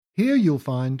Here you'll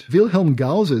find Wilhelm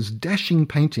Gause's dashing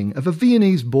painting of a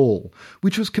Viennese ball,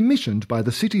 which was commissioned by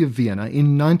the city of Vienna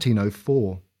in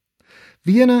 1904.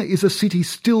 Vienna is a city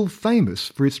still famous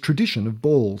for its tradition of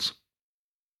balls.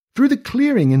 Through the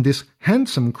clearing in this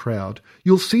handsome crowd,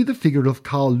 you'll see the figure of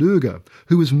Karl Lueger,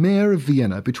 who was mayor of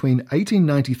Vienna between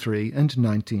 1893 and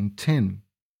 1910.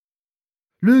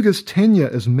 Lueger's tenure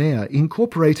as mayor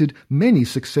incorporated many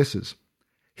successes.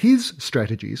 His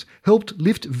strategies helped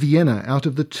lift Vienna out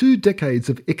of the 2 decades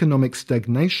of economic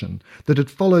stagnation that had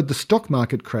followed the stock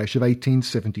market crash of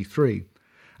 1873.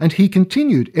 And he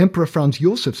continued Emperor Franz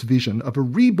Josef's vision of a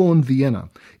reborn Vienna,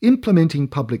 implementing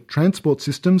public transport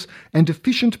systems and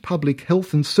efficient public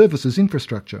health and services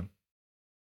infrastructure.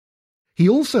 He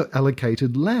also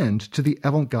allocated land to the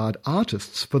avant-garde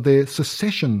artists for their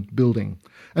secession building,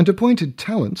 and appointed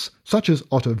talents, such as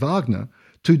Otto Wagner,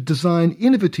 to design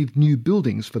innovative new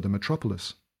buildings for the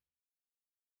metropolis.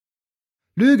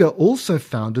 Lueger also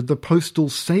founded the Postal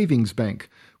Savings Bank,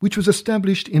 which was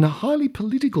established in a highly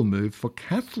political move for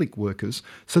Catholic workers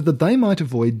so that they might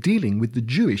avoid dealing with the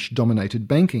Jewish-dominated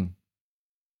banking.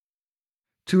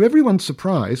 To everyone's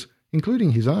surprise,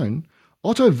 including his own,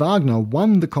 Otto Wagner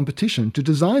won the competition to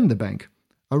design the bank,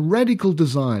 a radical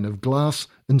design of glass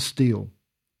and steel.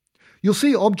 You'll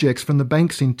see objects from the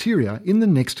bank's interior in the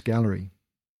next gallery.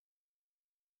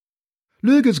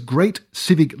 Lueger's great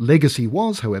civic legacy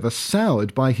was, however,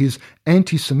 soured by his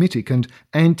anti-Semitic and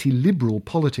anti-liberal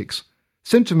politics,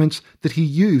 sentiments that he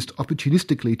used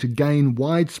opportunistically to gain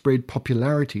widespread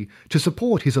popularity to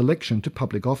support his election to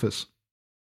public office.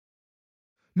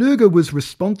 Lueger was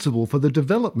responsible for the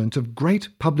development of great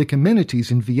public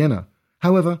amenities in Vienna.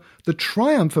 However, the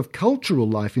triumph of cultural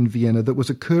life in Vienna that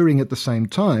was occurring at the same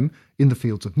time, in the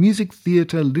fields of music,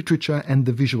 theatre, literature and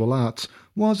the visual arts,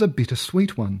 was a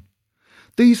bittersweet one.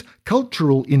 These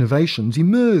cultural innovations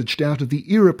emerged out of the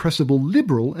irrepressible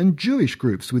liberal and Jewish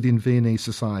groups within Viennese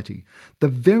society, the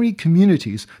very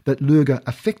communities that Lueger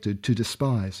affected to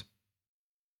despise.